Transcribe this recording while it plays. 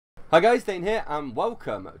Hi guys, Dane here and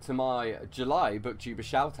welcome to my July BookTuber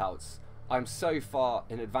shoutouts. I'm so far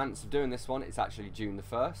in advance of doing this one, it's actually June the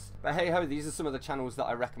 1st. But hey ho, these are some of the channels that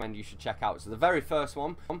I recommend you should check out. So the very first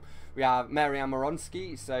one, we have Marianne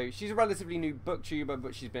Moronsky. So she's a relatively new BookTuber,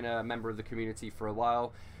 but she's been a member of the community for a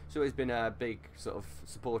while. She's always been a big sort of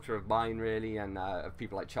supporter of mine really, and of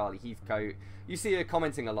people like Charlie Heathcote. You see her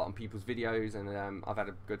commenting a lot on people's videos, and I've had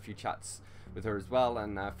a good few chats with her as well,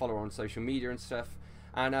 and follow her on social media and stuff.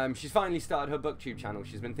 And she's finally started her BookTube channel.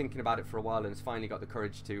 She's been thinking about it for a while and has finally got the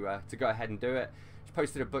courage to go ahead and do it. She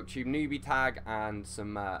posted a BookTube newbie tag and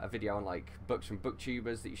a video on like books from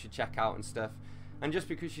BookTubers that you should check out and stuff. And just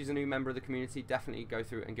because she's a new member of the community, definitely go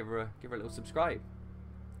through and give her a little subscribe.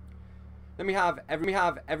 Then we have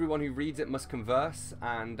everyone who reads it must converse,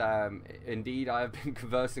 and indeed I have been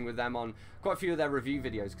conversing with them on quite a few of their review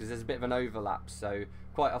videos because there's a bit of an overlap. So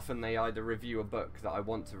quite often they either review a book that I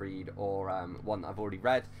want to read or one that I've already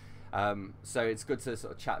read. So it's good to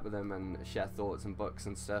sort of chat with them and share thoughts and books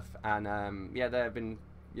and stuff. And yeah, they've been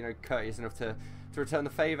courteous enough to return the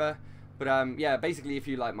favour. But yeah, basically if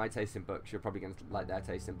you like my taste in books, you're probably going to like their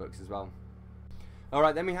taste in books as well.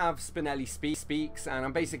 Alright, then we have Spinelli Speaks, and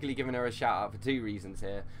I'm basically giving her a shout out for two reasons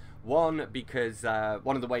here. One, because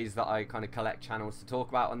one of the ways that I kind of collect channels to talk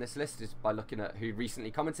about on this list is by looking at who recently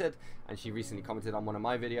commented, and she recently commented on one of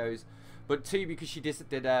my videos. But two, because she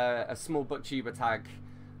did a small BookTuber tag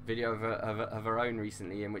video of her own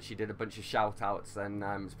recently, in which she did a bunch of shout outs, and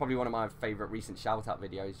it's probably one of my favourite recent shout out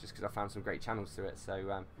videos just because I found some great channels to it.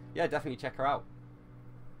 So yeah, definitely check her out.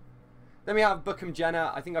 Then we have Bookham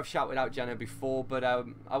Jenna. I think I've shouted out Jenna before, but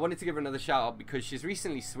I wanted to give her another shout out because she's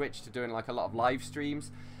recently switched to doing like a lot of live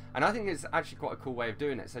streams, and I think it's actually quite a cool way of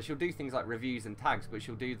doing it. So she'll do things like reviews and tags, but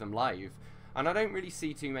she'll do them live, and I don't really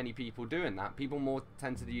see too many people doing that. People more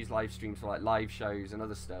tend to use live streams for like live shows and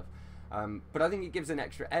other stuff, but I think it gives an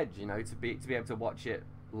extra edge, to be able to watch it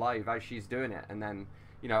live as she's doing it, and then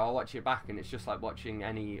I'll watch it back and it's just like watching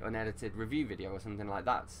any unedited review video or something like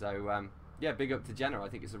that. So yeah, big up to Jenna. I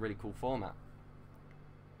think it's a really cool format.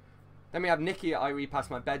 Then we have Nikki at I Read Past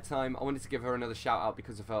My Bedtime. I wanted to give her another shout out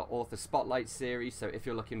because of her Author Spotlight series. So if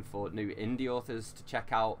you're looking for new indie authors to check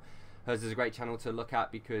out, hers is a great channel to look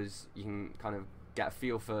at because you can kind of get a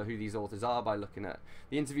feel for who these authors are by looking at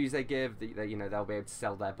the interviews they give. They'll be able to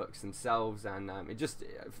sell their books themselves, and it just,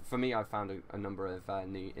 for me, I've found a number of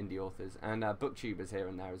new indie authors and booktubers here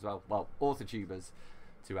and there as well. Well, author tubers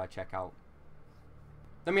to check out.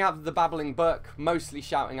 Then we have The Babbling Book, mostly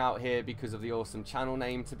shouting out here because of the awesome channel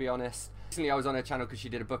name, to be honest. Recently I was on her channel because she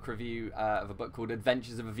did a book review of a book called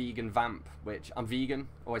Adventures of a Vegan Vamp, which I'm vegan,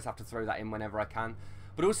 always have to throw that in whenever I can.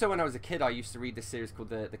 But also when I was a kid I used to read this series called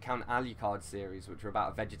the Count Alucard series, which were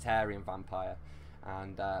about a vegetarian vampire.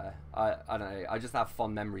 And I don't know, I just have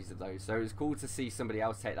fond memories of those. So it was cool to see somebody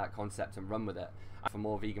else take that concept and run with it for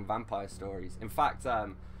more vegan vampire stories. In fact,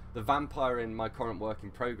 the vampire in my current work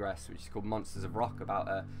in progress, which is called Monsters of Rock, about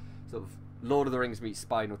a sort of Lord of the Rings meets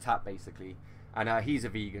Spinal Tap basically, and he's a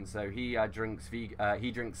vegan, so he drinks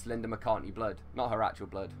Linda McCartney blood, not her actual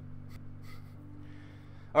blood.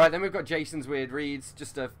 Alright, then we've got Jason's Weird Reads,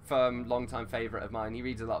 just a firm long-time favourite of mine. He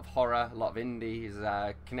reads a lot of horror, a lot of indie. He's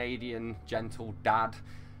a Canadian gentle dad.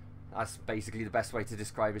 That's basically the best way to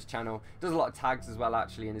describe his channel. Does a lot of tags as well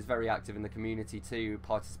actually, and is very active in the community too,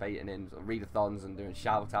 participating in sort of readathons and doing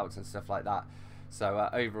shout outs and stuff like that. So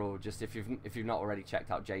overall, just if you've not already checked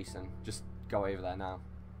out Jason, just go over there now.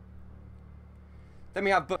 Then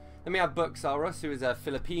we have BookSaurus, who is a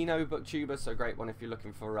Filipino booktuber, so a great one if you're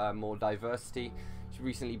looking for more diversity. She's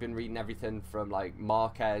recently been reading everything from like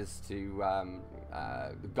Marquez to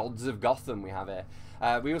the Gods of Gotham we have here.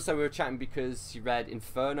 We were chatting because she read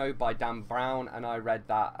Inferno by Dan Brown, and I read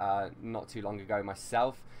that not too long ago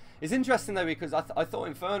myself. It's interesting though because I thought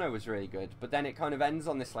Inferno was really good, but then it kind of ends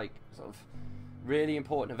on this like sort of really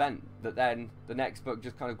important event that then the next book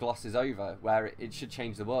just kind of glosses over, where it should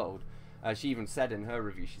change the world. She even said in her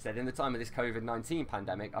review, she said, in the time of this COVID-19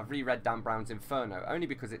 pandemic, I've reread Dan Brown's Inferno, only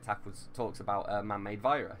because it talks about a man-made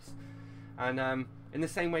virus. And in the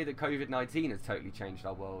same way that COVID-19 has totally changed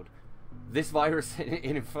our world, this virus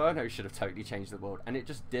in Inferno should have totally changed the world, and it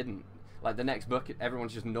just didn't. Like, the next book,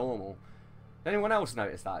 everyone's just normal. Did anyone else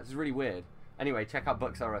notice that? It's really weird. Anyway, check out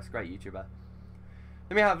BookSaurus, great YouTuber.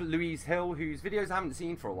 Then we have Louise Hill, whose videos I haven't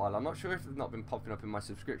seen for a while. I'm not sure if they've not been popping up in my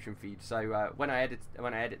subscription feed. So when I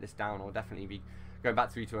edit this down, I'll definitely be going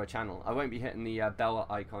back through to her channel. I won't be hitting the bell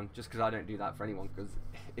icon just because I don't do that for anyone, because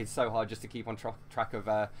it's so hard just to keep on track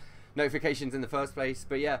of notifications in the first place.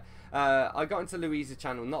 But yeah, I got into Louise's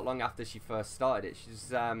channel not long after she first started it.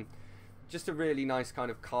 She's just a really nice kind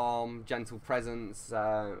of calm, gentle presence,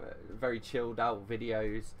 very chilled out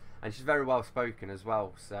videos, and she's very well spoken as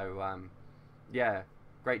well. So yeah,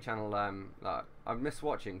 great channel. I've missed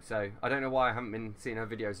watching, so I don't know why I haven't been seeing her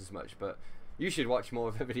videos as much, but you should watch more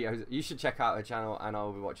of her videos. You should check out her channel, and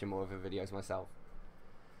I'll be watching more of her videos myself.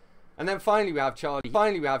 And then finally we have Charlie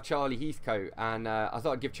Heathcote, and I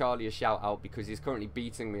thought I'd give Charlie a shout out because he's currently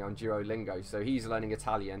beating me on Duolingo. So he's learning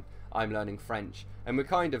Italian, I'm learning French, and we're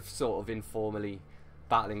kind of sort of informally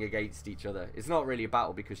battling against each other. It's not really a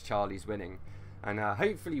battle because Charlie's winning, and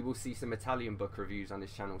hopefully we'll see some Italian book reviews on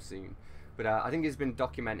his channel soon. But I think he's been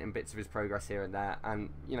documenting bits of his progress here and there, and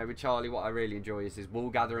you know, with Charlie, what I really enjoy is his wool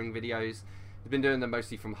gathering videos. He's been doing them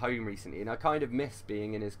mostly from home recently, and I kind of miss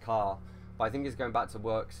being in his car. But I think he's going back to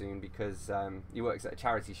work soon because he works at a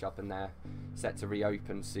charity shop and they're set to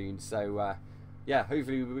reopen soon. So yeah,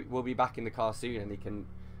 hopefully we'll be back in the car soon and he can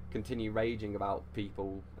continue raging about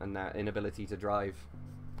people and their inability to drive.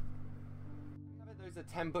 Those are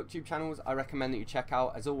 10 BookTube channels I recommend that you check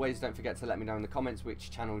out. As always, don't forget to let me know in the comments which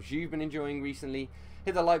channels you've been enjoying recently.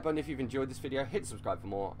 Hit the like button if you've enjoyed this video, hit subscribe for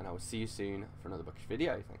more, and I will see you soon for another bookish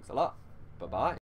video. Thanks a lot. Bye bye.